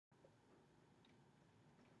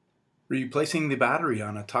Replacing the battery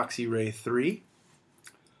on a ToxiRAE 3.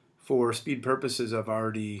 For speed purposes, I've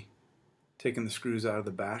already taken the screws out of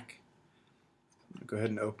the back. Go ahead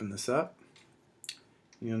and open this up.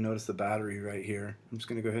 You'll notice the battery right here. I'm just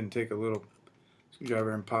going to go ahead and take a little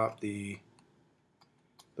screwdriver and pop the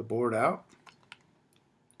board out.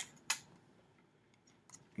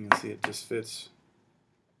 You'll see it just fits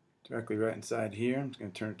directly right inside here. I'm just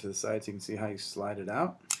going to turn it to the side so you can see how you slide it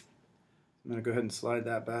out. I'm going to go ahead and slide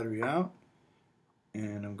that battery out,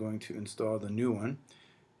 and I'm going to install the new one.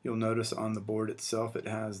 You'll notice on the board itself it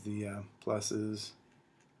has the pluses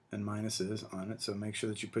and minuses on it, so make sure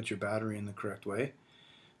that you put your battery in the correct way.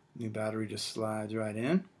 New battery just slides right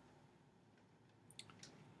in,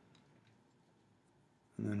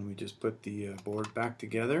 and then we just put the board back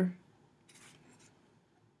together,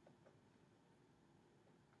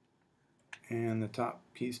 and the top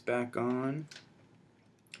piece back on.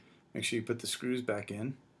 Make sure you put the screws back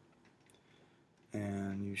in,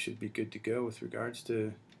 and you should be good to go with regards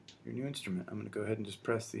to your new instrument. I'm going to go ahead and just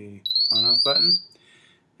press the on-off button,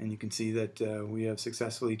 and you can see that we have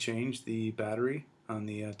successfully changed the battery on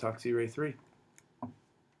the ToxiRAE 3.